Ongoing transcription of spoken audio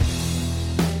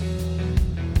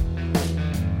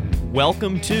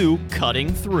Welcome to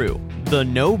Cutting Through, the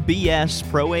No BS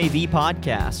Pro AV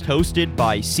podcast hosted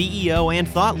by CEO and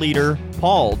thought leader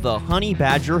Paul the Honey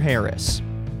Badger Harris.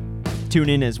 Tune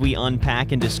in as we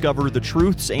unpack and discover the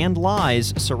truths and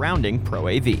lies surrounding Pro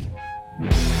AV.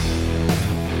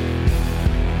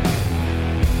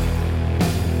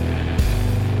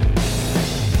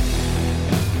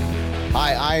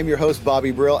 Hi, I am your host,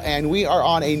 Bobby Brill, and we are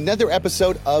on another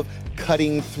episode of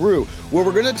Cutting Through, where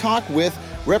we're going to talk with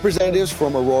representatives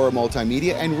from Aurora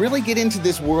Multimedia and really get into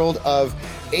this world of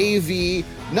AV,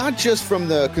 not just from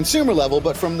the consumer level,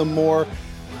 but from the more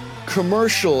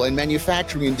commercial and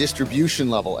manufacturing and distribution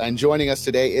level. And joining us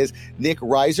today is Nick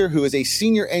Reiser, who is a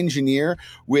senior engineer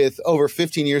with over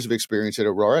 15 years of experience at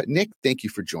Aurora. Nick, thank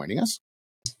you for joining us.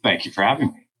 Thank you for having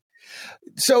me.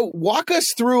 So walk us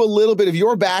through a little bit of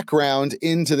your background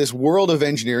into this world of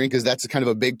engineering, because that's kind of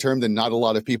a big term that not a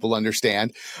lot of people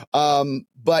understand.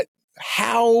 But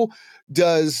how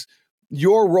does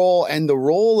your role and the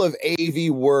role of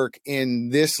AV work in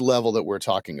this level that we're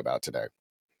talking about today?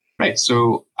 Right.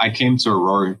 So I came to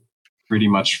Aurora pretty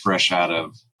much fresh out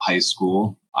of high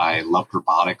school. I loved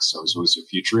robotics. So I was always a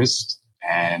futurist.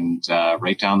 And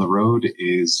right down the road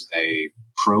is a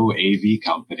pro AV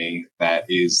company that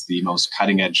is the most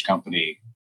cutting edge company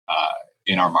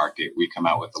in our market. We come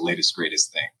out with the latest,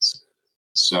 greatest things.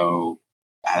 So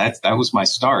that was my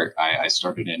start. I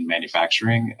started in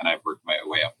manufacturing and I've worked my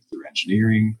way up through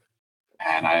engineering.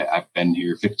 And I've been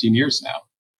here 15 years now.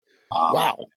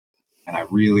 Wow. And I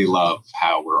really love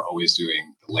how we're always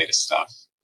doing the latest stuff.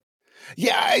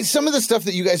 Yeah, some of the stuff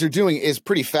that you guys are doing is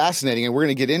pretty fascinating, and we're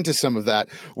going to get into some of that.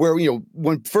 Where,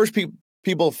 when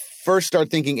people first start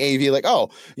thinking AV, like,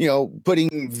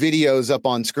 putting videos up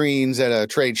on screens at a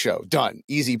trade show, done,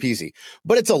 easy peasy.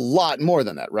 But it's a lot more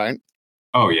than that, right?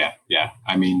 Oh, yeah.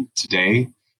 I mean, today,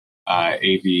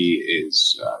 AV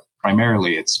is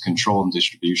primarily it's control and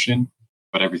distribution,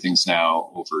 but everything's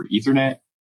now over Ethernet.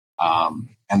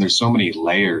 And there's so many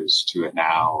layers to it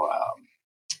now.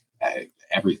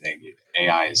 Everything,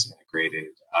 AI is integrated,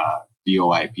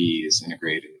 VoIP is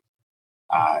integrated.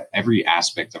 Every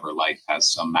aspect of our life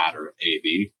has some matter of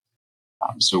AV.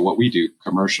 So what we do,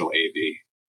 commercial AV,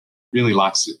 really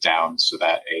locks it down so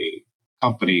that a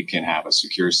company can have a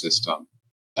secure system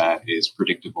that is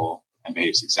predictable and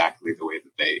behaves exactly the way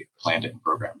that they planned it and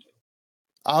programmed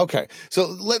it. Okay, so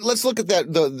let's look at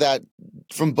that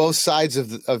from both sides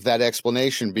of that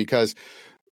explanation, because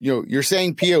you're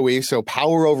saying PoE, so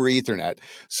power over Ethernet.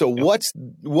 So Yep.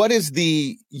 what is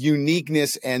the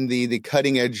uniqueness and the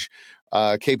cutting edge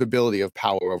capability of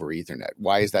power over Ethernet?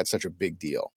 Why is that such a big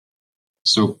deal?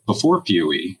 So before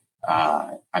PoE,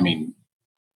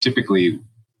 typically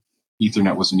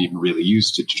Ethernet wasn't even really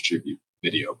used to distribute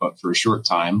video, but for a short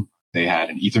time, they had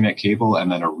an Ethernet cable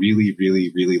and then a really,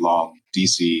 really, really long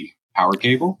DC power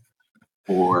cable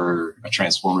or a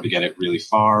transformer to get it really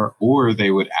far, or they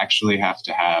would actually have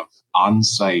to have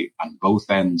on-site on both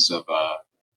ends of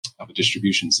a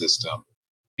distribution system,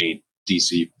 a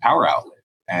DC power outlet.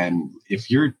 And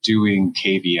if you're doing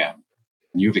KVM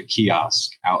and you have a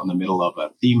kiosk out in the middle of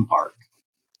a theme park,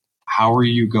 how are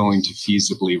you going to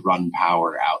feasibly run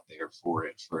power out there for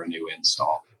it for a new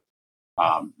install?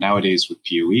 Nowadays with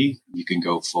PoE, you can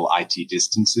go full IT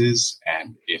distances,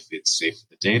 and if it's safe for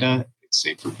the data, it's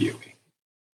safe for PoE.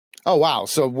 Oh, wow.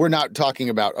 So we're not talking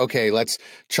about, okay, let's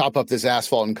chop up this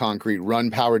asphalt and concrete, run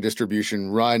power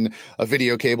distribution, run a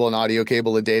video cable, an audio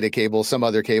cable, a data cable, some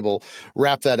other cable,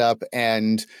 wrap that up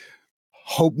and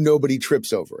hope nobody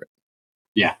trips over it.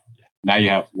 Yeah. Now you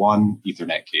have one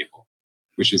Ethernet cable,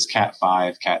 which is Cat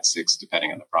 5, Cat 6,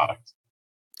 depending on the product.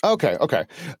 Okay.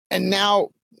 And now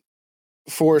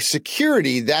for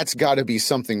security, that's got to be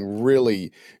something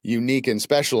really unique and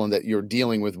special in that you're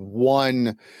dealing with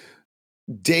one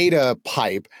data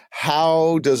pipe.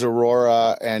 How does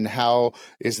Aurora and how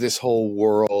is this whole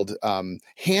world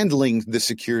handling the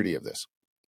security of this?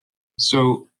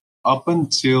 So up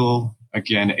until,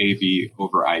 again, AV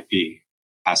over IP,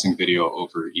 passing video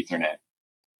over Ethernet,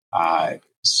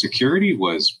 security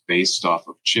was based off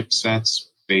of chipsets,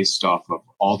 based off of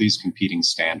all these competing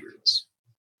standards.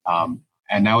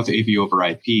 And now with AV over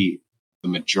IP, the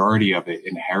majority of it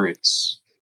inherits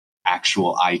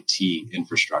actual IT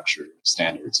infrastructure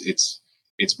standards.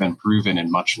 It's been proven in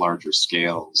much larger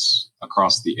scales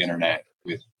across the internet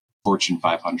with Fortune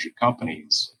 500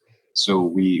 companies. So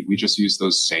we just use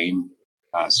those same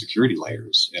security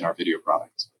layers in our video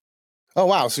product. Oh,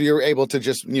 wow. So you're able to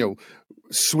just,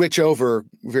 switch over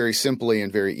very simply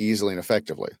and very easily and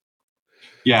effectively.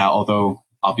 Yeah, although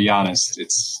I'll be honest,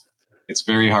 it's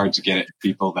very hard to get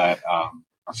people that are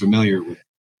familiar with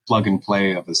plug and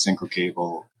play of a single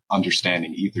cable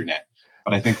understanding Ethernet.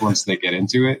 But I think once they get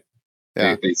into it,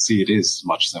 they see it is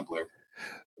much simpler.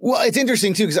 Well, it's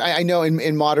interesting too, because I know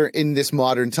in this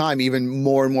modern time, even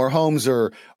more and more homes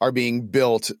are being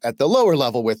built at the lower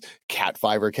level with Cat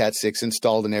 5 or Cat 6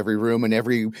 installed in every room, and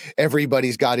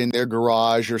everybody's got in their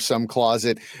garage or some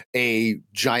closet a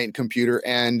giant computer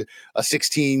and a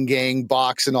 16 gang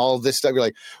box and all of this stuff. You're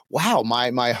like, wow,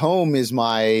 my home is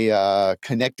my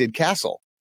connected castle.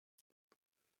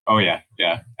 Oh yeah.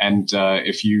 And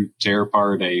if you tear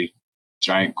apart a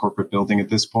giant corporate building at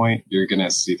this point, you're going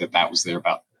to see that was there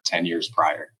about 10 years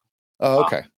prior. Oh,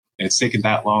 okay. And it's taken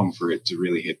that long for it to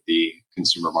really hit the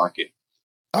consumer market.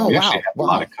 Oh, we wow. actually have a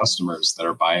lot of customers that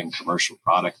are buying commercial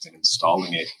product and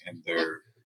installing it in their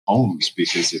homes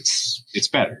because it's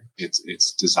better.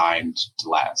 It's designed to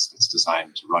last. It's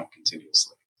designed to run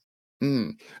continuously.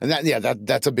 And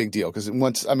that's a big deal, because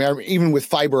even with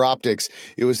fiber optics,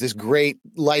 it was this great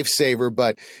lifesaver.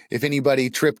 But if anybody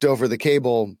tripped over the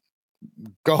cable,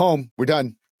 go home. We're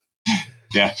done.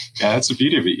 Yeah, that's the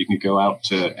beauty of it. You can go out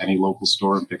to any local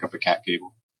store and pick up a Cat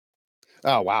cable.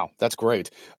 Oh, wow. That's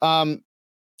great. Some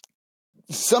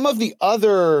of the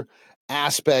other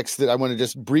aspects that I want to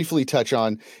just briefly touch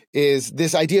on is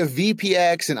this idea of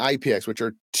VPX and IPX, which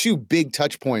are two big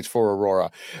touch points for Aurora.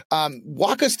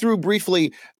 Walk us through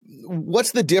briefly,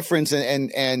 what's the difference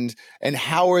and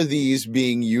how are these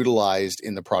being utilized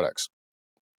in the products?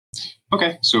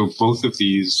 Okay, so both of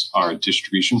these are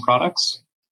distribution products.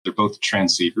 They're both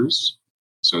transceivers.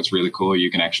 So it's really cool.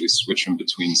 You can actually switch them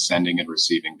between sending and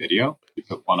receiving video. You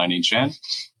put one on each end,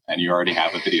 and you already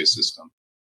have a video system.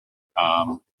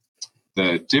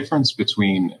 The difference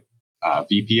between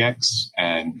VPX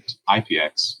and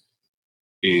IPX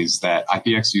is that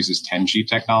IPX uses 10G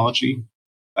technology.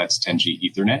 That's 10G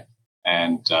Ethernet,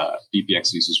 and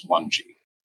VPX uses 1G.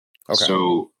 Okay.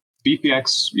 So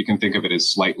VPX, you can think of it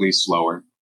as slightly slower,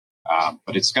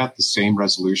 but it's got the same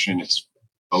resolution.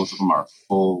 Both of them are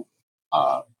full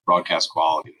broadcast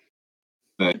quality.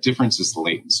 The difference is the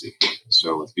latency.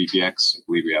 So with VPX, I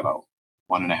believe we have a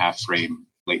 1.5 frame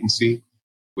latency.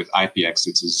 With IPX,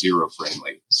 it's a 0 frame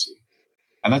latency.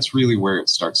 And that's really where it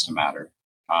starts to matter.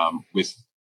 With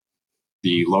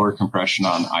the lower compression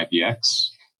on IPX,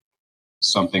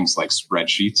 some things like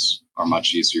spreadsheets are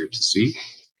much easier to see.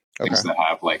 Okay. Things that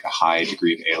have like a high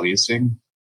degree of aliasing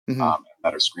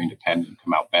that are screen dependent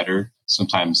come out better.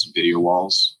 Sometimes video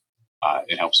walls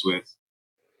it helps with.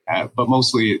 But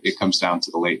mostly it comes down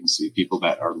to the latency. People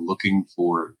that are looking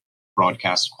for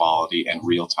broadcast quality and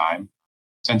real time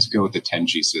tend to go with the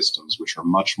 10G systems, which are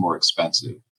much more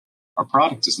expensive. Our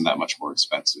product isn't that much more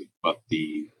expensive, but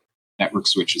the network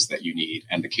switches that you need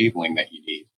and the cabling that you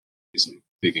need is a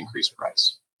big increased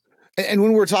price. And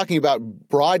when we're talking about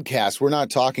broadcast, we're not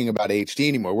talking about HD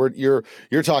anymore. You're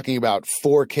talking about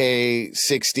 4K,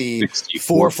 60,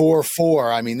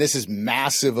 444. I mean, this is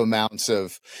massive amounts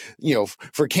of,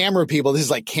 for camera people, this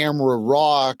is like camera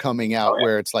raw coming out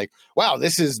where it's like, wow,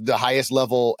 this is the highest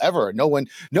level ever. No one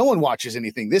watches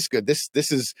anything this good. This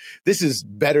is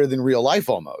better than real life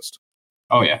almost.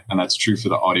 Oh yeah, and that's true for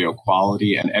the audio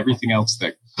quality and everything else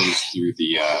that goes through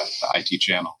the IT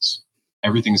channels.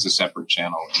 Everything is a separate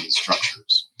channel in these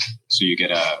structures. So you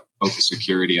get both a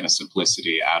security and a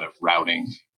simplicity out of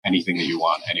routing anything that you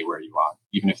want, anywhere you want.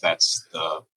 Even if that's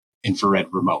the infrared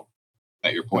remote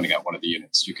that you're pointing at one of the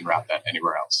units, you can route that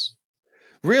anywhere else.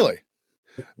 Really?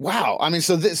 Wow. I mean,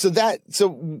 so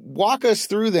walk us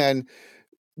through then,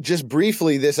 just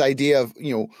briefly, this idea of,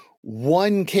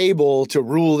 one cable to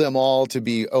rule them all, to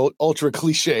be ultra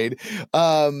cliched.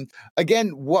 Again,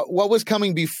 what was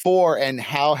coming before, and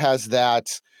how has that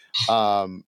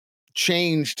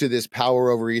changed to this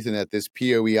power over Ethernet, this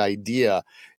PoE idea,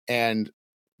 and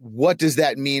what does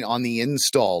that mean on the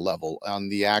install level, on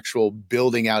the actual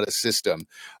building out a system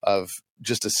of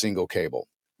just a single cable?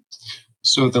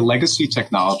 So the legacy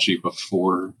technology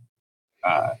before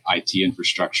IT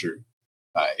infrastructure,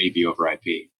 AV over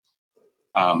IP,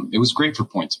 it was great for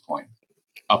point-to-point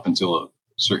up until a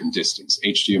certain distance.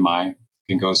 HDMI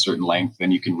can go a certain length,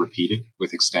 then you can repeat it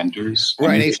with extenders.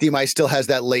 Right, HDMI still has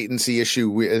that latency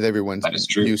issue that everyone's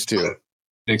used to.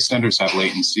 The extenders have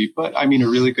latency, but I mean, a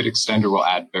really good extender will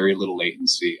add very little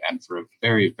latency. And for a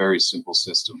very, very simple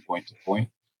system, point-to-point,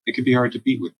 it can be hard to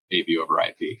beat with AV over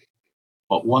IP.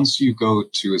 But once you go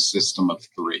to a system of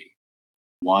 3,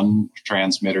 1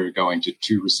 transmitter going to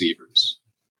 2 receivers,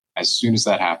 as soon as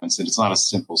that happens, and it's not a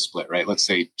simple split, right? Let's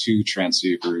say 2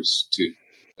 transceivers to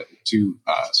 2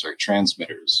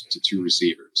 transmitters to 2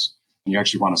 receivers, and you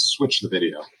actually want to switch the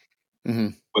video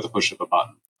with a push of a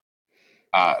button.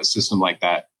 A system like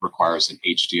that requires an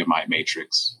HDMI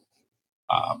matrix.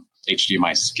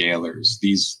 HDMI scalers,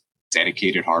 these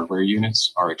dedicated hardware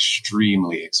units are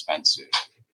extremely expensive.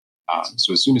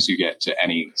 So as soon as you get to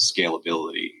any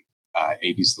scalability,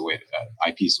 AV's the way to,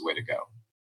 IP's the way to go.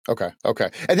 Okay.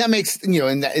 And that makes,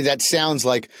 and that sounds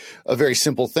like a very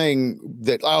simple thing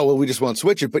that, we just won't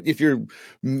switch it. But if you're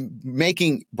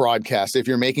making broadcast, if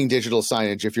you're making digital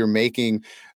signage, if you're making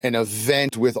an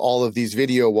event with all of these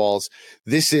video walls,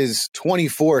 this is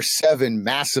 24/7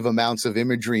 massive amounts of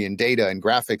imagery and data and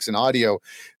graphics and audio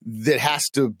that has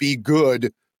to be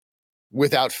good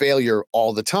without failure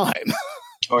all the time.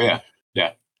 Oh, yeah.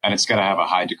 Yeah. And it's got to have a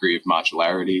high degree of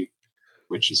modularity,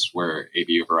 which is where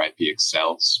AV over IP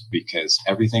excels, because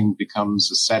everything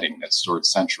becomes a setting that's stored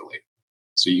centrally.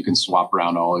 So you can swap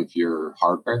around all of your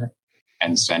hardware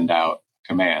and send out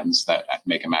commands that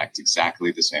make them act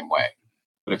exactly the same way.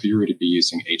 But if you were to be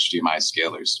using HDMI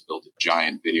scalers to build a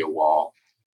giant video wall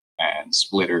and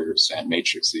splitters and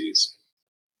matrices,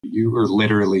 you are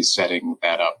literally setting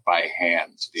that up by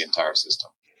hand to the entire system.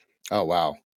 Oh,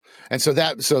 wow. And so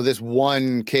this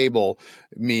one cable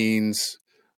means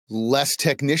less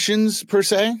technicians per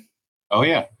se? Oh,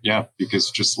 yeah. Yeah.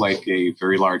 Because just like a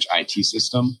very large IT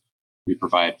system, we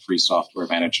provide free software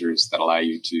managers that allow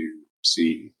you to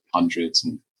see hundreds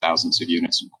and thousands of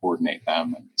units and coordinate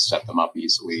them and set them up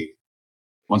easily.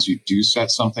 Once you do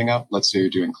set something up, let's say you're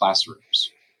doing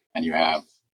classrooms and you have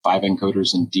 5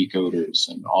 encoders and decoders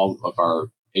and all of our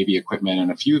AV equipment and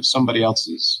a few of somebody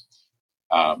else's,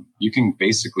 you can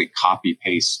basically copy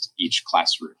paste each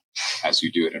classroom as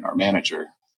you do it in our manager.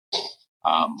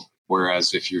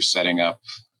 Whereas if you're setting up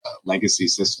a legacy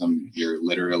system, you're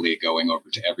literally going over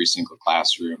to every single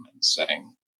classroom and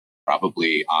setting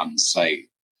probably on site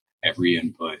every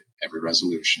input, every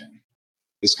resolution.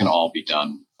 This can all be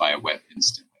done via web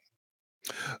instantly.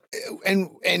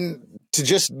 And to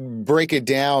just break it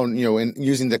down, in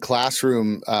using the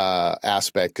classroom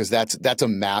aspect, because that's a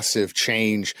massive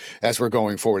change as we're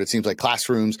going forward. It seems like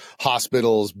classrooms,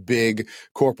 hospitals, big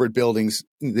corporate buildings,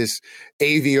 this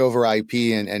AV over IP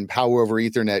and power over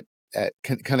Ethernet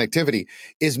connectivity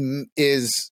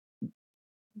is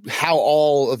how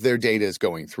all of their data is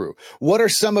going through. What are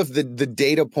some of the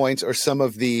data points or some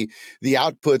of the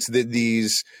outputs that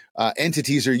these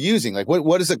entities are using? Like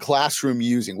what is a classroom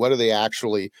using? What are they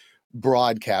actually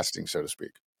broadcasting, so to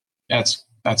speak? That's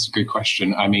a good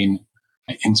question. I mean,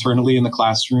 internally in the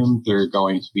classroom, they're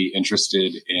going to be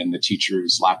interested in the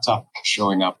teacher's laptop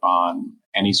showing up on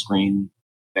any screen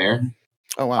there.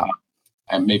 Oh, wow.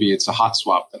 And maybe it's a hot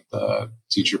swap that the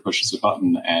teacher pushes a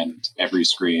button and every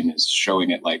screen is showing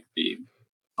it like the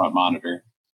front monitor.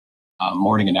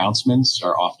 Morning announcements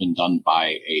are often done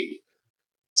by a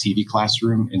TV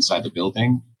classroom inside the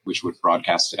building, which would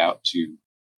broadcast it out to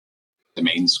the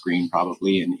main screen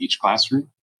probably in each classroom.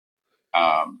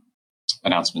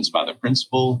 Announcements by the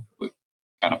principal would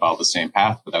kind of follow the same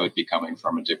path, but that would be coming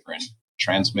from a different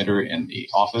transmitter in the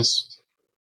office.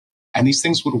 And these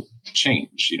things will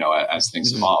change, as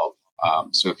things evolve.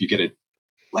 So if you get a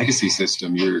legacy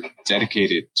system, you're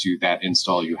dedicated to that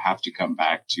install. You have to come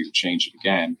back to change it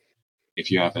again.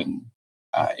 If you have an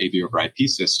AV over IP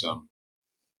system,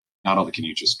 not only can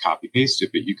you just copy paste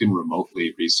it, but you can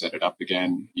remotely reset it up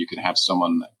again. You can have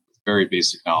someone with very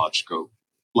basic knowledge go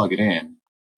plug it in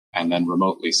and then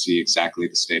remotely see exactly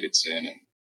the state it's in and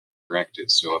correct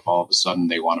it. So if all of a sudden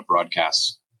they want to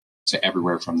broadcast to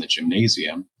everywhere from the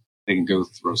gymnasium, they can go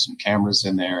throw some cameras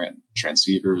in there and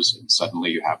transceivers, and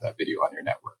suddenly you have that video on your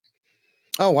network.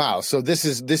 Oh, wow. So this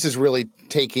is really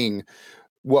taking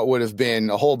what would have been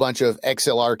a whole bunch of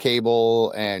XLR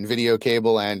cable and video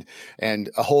cable and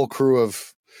a whole crew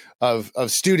of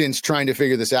students trying to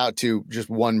figure this out to just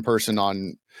one person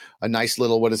on a nice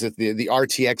little, what is it, the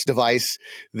RTX device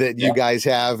that you guys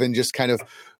have, and just kind of,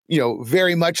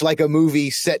 very much like a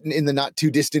movie set in the not too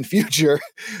distant future,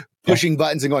 pushing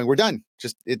buttons and going, we're done.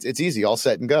 Just it's easy, all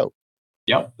set and go.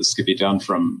 Yep. This could be done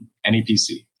from any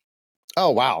PC.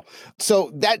 Oh, wow.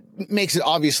 So that makes it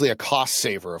obviously a cost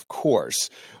saver, of course.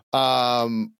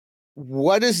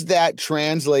 What does that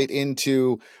translate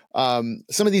into some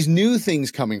of these new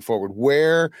things coming forward?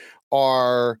 Where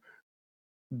are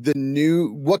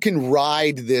what can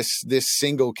ride this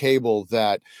single cable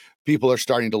that people are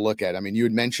starting to look at? I mean, you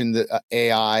had mentioned the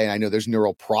AI, and I know there's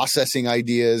neural processing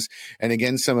ideas. And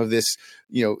again, some of this,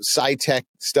 sci-tech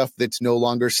stuff that's no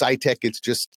longer sci-tech. It's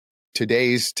just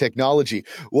today's technology.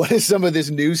 What is some of this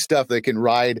new stuff that can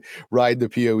ride the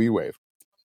PoE wave?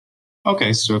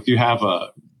 Okay, so if you have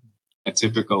a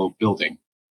typical building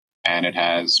and it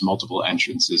has multiple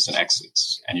entrances and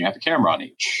exits, and you have a camera on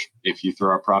each, if you throw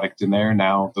our product in there,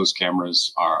 now those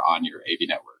cameras are on your AV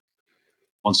network.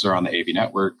 Once they're on the AV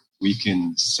network, we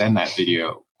can send that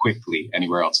video quickly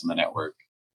anywhere else in the network.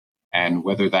 And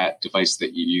whether that device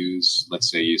that you use,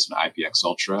 let's say use an IPX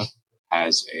Ultra,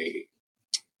 has a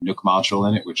NUC module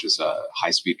in it, which is a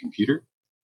high-speed computer,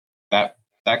 that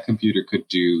computer could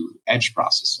do edge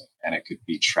processing, and it could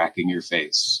be tracking your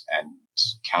face and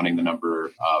counting the number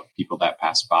of people that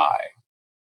pass by.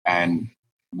 And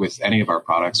with any of our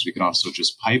products, we can also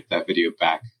just pipe that video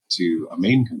back to a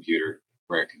main computer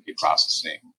where it can be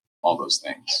processing all those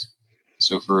things.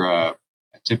 So for a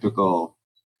typical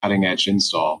cutting edge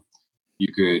install,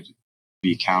 you could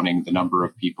be counting the number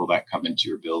of people that come into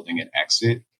your building and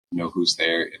exit, know who's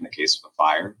there in the case of a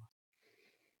fire,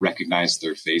 recognize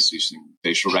their face using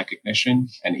facial recognition.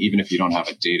 And even if you don't have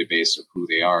a database of who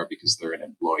they are because they're an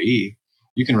employee,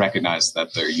 you can recognize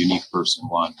that they're unique person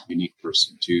 1, unique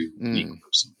person 2, unique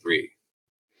person 3.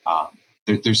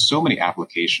 There's so many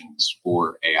applications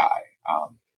for AI.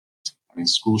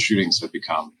 School shootings have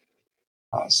become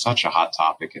such a hot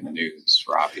topic in the news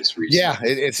for obvious reasons. Yeah,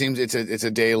 it seems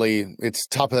it's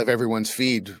top of everyone's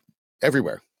feed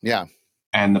everywhere. Yeah.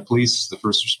 And the police, the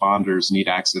first responders need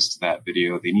access to that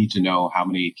video. They need to know how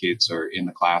many kids are in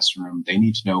the classroom. They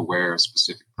need to know where a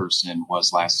specific person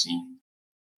was last seen.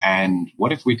 And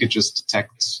what if we could just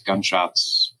detect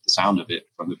gunshots, the sound of it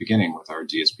from the beginning with our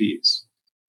DSPs?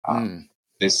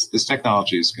 This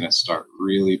technology is going to start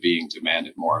really being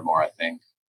demanded more and more, I think,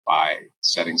 by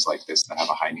settings like this that have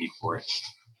a high need for it.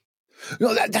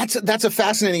 No, that's a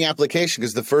fascinating application,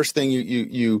 because the first thing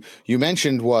you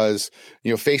mentioned was,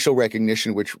 facial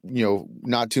recognition, which,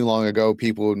 not too long ago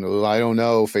people knew, I don't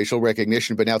know, facial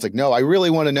recognition, but now it's like, no, I really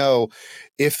want to know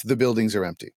if the buildings are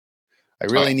empty. I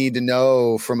really need to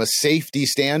know from a safety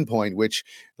standpoint, which,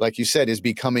 like you said, is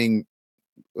becoming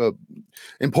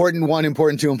important 1,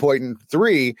 important 2, important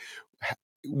 3.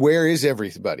 Where is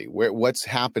everybody? What's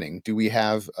happening? Do we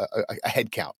have a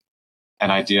head count? An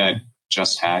idea I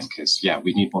just had, because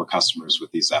we need more customers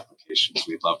with these applications.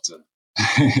 We'd love to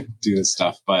do this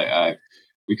stuff, but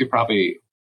we could probably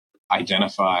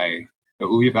identify.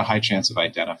 We have a high chance of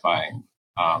identifying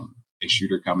a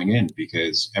shooter coming in,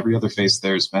 because every other face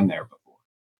there has been there before.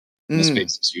 This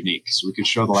face is unique, so we could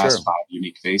show the last 5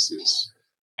 unique faces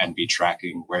and be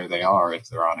tracking where they are if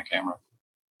they're on a camera.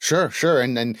 Sure.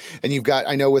 And you've got,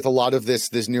 I know with a lot of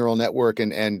this neural network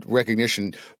and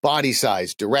recognition, body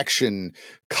size, direction,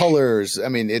 colors. I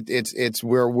mean, it's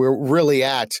where we're really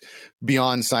at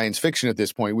beyond science fiction at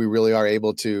this point. We really are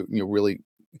able to, really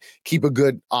keep a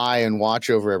good eye and watch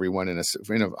over everyone in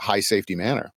a high safety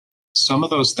manner. Some of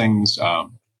those things,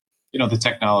 the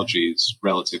technology is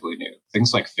relatively new.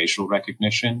 Things like facial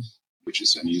recognition, which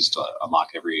is used to unlock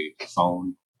every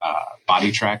phone,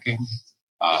 body tracking.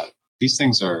 These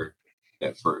things are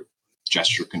for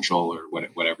gesture control or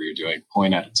whatever you're doing.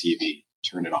 Point at a TV,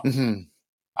 turn it on.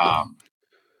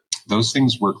 Those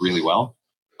things work really well.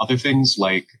 Other things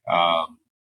like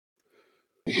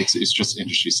it's just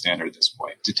industry standard at this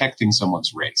point. Detecting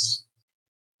someone's race.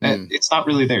 It's not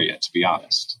really there yet, to be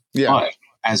honest. Yeah. But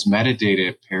as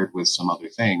metadata paired with some other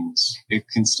things, it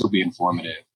can still be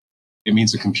informative. It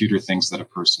means a computer thinks that a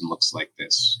person looks like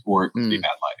this, or it could be bad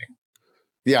lighting.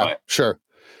 Yeah, but sure.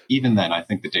 Even then, I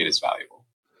think the data is valuable.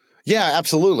 Yeah,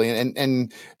 absolutely.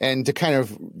 And to kind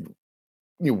of,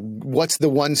 what's the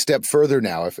one step further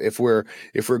now? If we're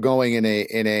going in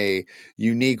a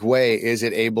unique way, is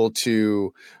it able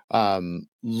to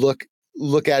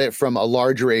look at it from a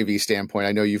larger AV standpoint?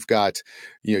 I know you've got,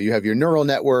 you have your neural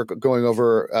network going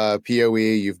over PoE.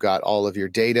 You've got all of your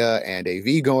data and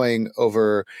AV going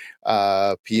over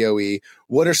PoE.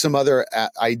 What are some other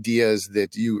ideas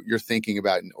that you're thinking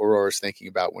about and Aurora's thinking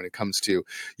about when it comes to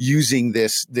using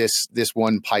this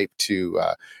one pipe to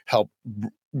help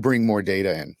bring more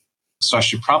data in? So I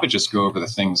should probably just go over the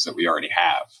things that we already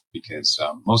have, because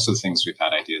most of the things we've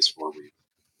had ideas for, we've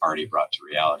already brought to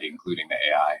reality, including the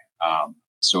AI.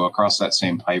 So across that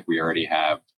same pipe, we already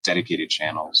have dedicated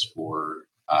channels for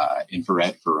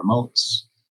infrared for remotes,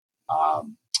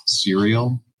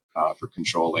 serial for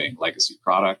controlling legacy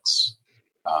products,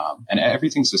 and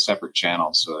everything's a separate channel.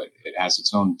 So it has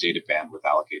its own data bandwidth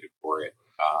allocated for it.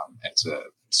 It's a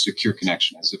secure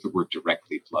connection, as if it were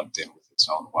directly plugged in with its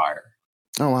own wire.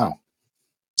 Oh, wow.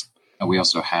 And we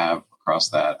also have across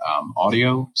that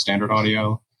audio, standard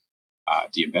audio,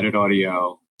 de-embedded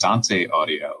audio, Dante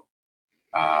audio.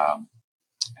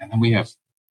 And then we have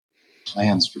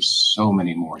plans for so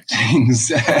many more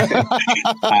things.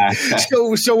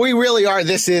 So we really are,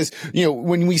 this is,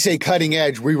 when we say cutting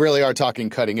edge, we really are talking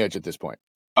cutting edge at this point.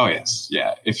 Oh, yes.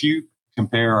 Yeah. If you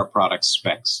compare our product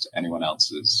specs to anyone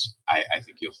else's, I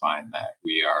think you'll find that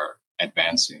we are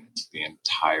advancing the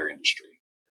entire industry.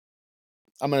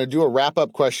 gonna do a wrap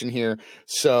up question here.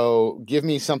 So give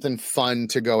me something fun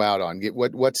to go out on.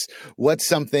 What's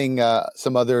something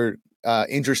some other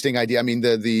interesting idea? I mean,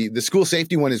 the school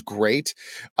safety one is great.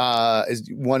 Is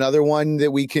one other one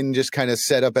that we can just kind of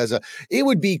set up as it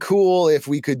would be cool if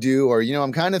we could do, or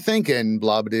I'm kind of thinking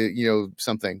blah blah,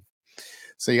 something.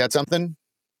 So you got something?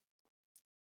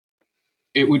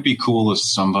 It would be cool if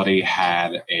somebody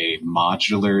had a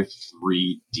modular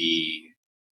 3D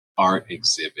art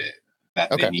exhibit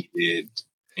that they needed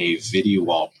a video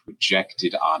wall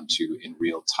projected onto in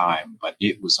real time, but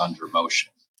it was under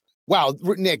motion. Wow,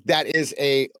 Nick, that's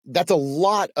a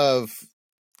lot of,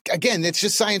 again, it's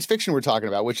just science fiction we're talking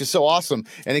about, which is so awesome.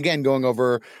 And again, going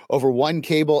over one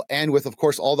cable, and with, of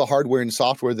course, all the hardware and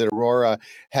software that Aurora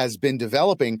has been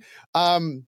developing.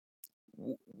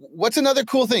 What's another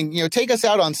cool thing? Take us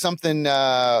out on something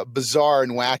bizarre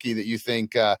and wacky that you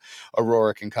think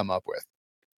Aurora can come up with.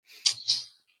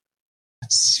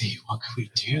 Let's see, what could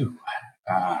we do?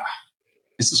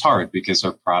 This is hard because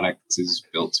our product is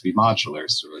built to be modular,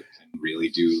 so it can really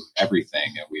do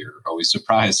everything. And we're always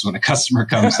surprised when a customer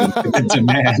comes in with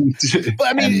demand. But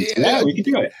I mean, we can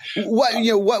do it.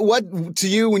 What to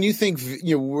you, when you think,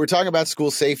 we're talking about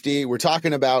school safety, we're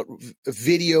talking about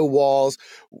video walls,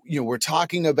 we're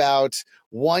talking about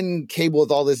one cable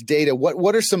with all this data.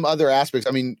 What are some other aspects?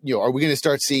 I mean, are we going to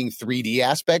start seeing 3D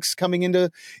aspects coming into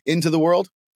the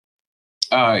world?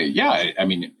 Yeah, I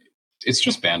mean, it's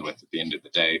just bandwidth at the end of the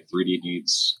day. 3D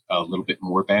needs a little bit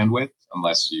more bandwidth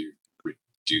unless you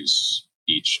reduce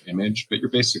each image, but you're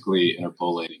basically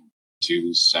interpolating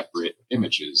two separate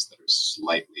images that are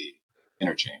slightly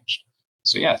interchanged.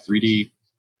 So yeah, 3D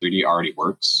already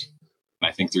works. And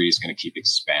I think 3D is going to keep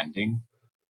expanding.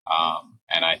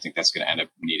 And I think that's going to end up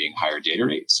needing higher data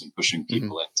rates and pushing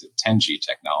people into 10G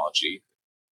technology,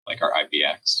 like our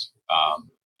IBX.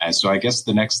 And so I guess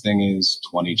the next thing is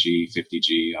 20G,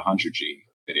 50G, 100G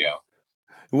video.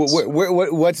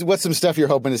 What's some stuff you're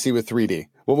hoping to see with 3D?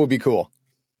 What would be cool?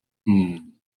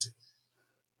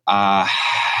 I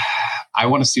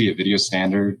want to see a video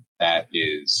standard that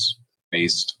is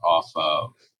based off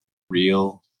of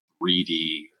real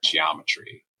 3D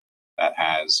geometry that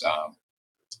has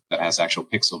actual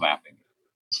pixel mapping.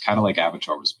 It's kind of like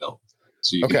Avatar was built.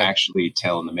 So you can actually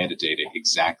tell in the metadata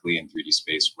exactly in 3D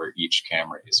space where each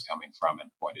camera is coming from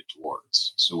and pointed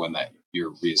towards. So when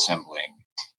you're reassembling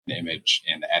an image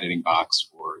in the editing box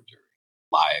or during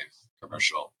live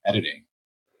commercial editing,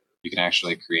 you can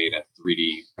actually create a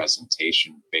 3D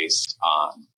presentation based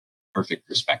on perfect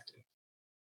perspective.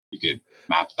 You could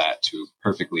map that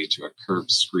perfectly to a curved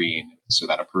screen so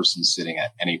that a person sitting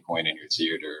at any point in your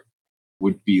theater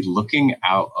would be looking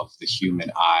out of the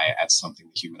human eye at something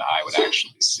the human eye would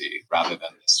actually see, rather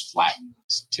than this flattened,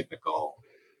 typical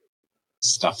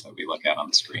stuff that we look at on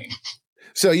the screen.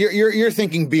 So you're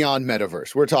thinking beyond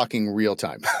metaverse. We're talking real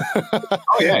time.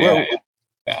 Oh yeah.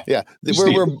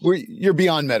 You're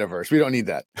beyond metaverse. We don't need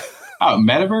that. Oh,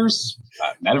 metaverse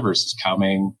is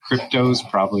coming. Crypto's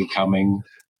probably coming.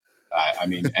 I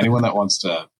mean, anyone that wants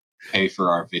to pay for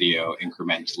our video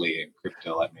incrementally in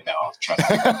crypto, let me know. I'll try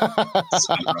to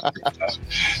sign up crypto.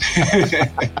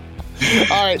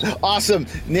 All right. Awesome.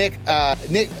 Nick,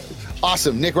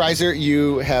 awesome. Nick Reiser,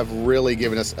 you have really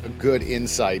given us a good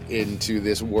insight into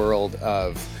this world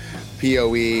of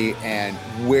PoE and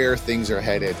where things are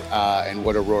headed and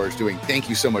what Aurora is doing. Thank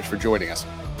you so much for joining us.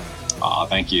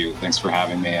 Thank you. Thanks for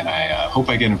having me, and I hope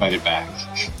I get invited back.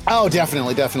 Oh,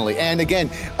 definitely. And again,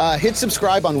 hit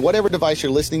subscribe on whatever device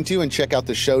you're listening to, and check out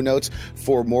the show notes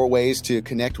for more ways to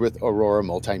connect with Aurora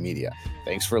Multimedia.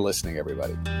 Thanks for listening,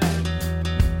 everybody.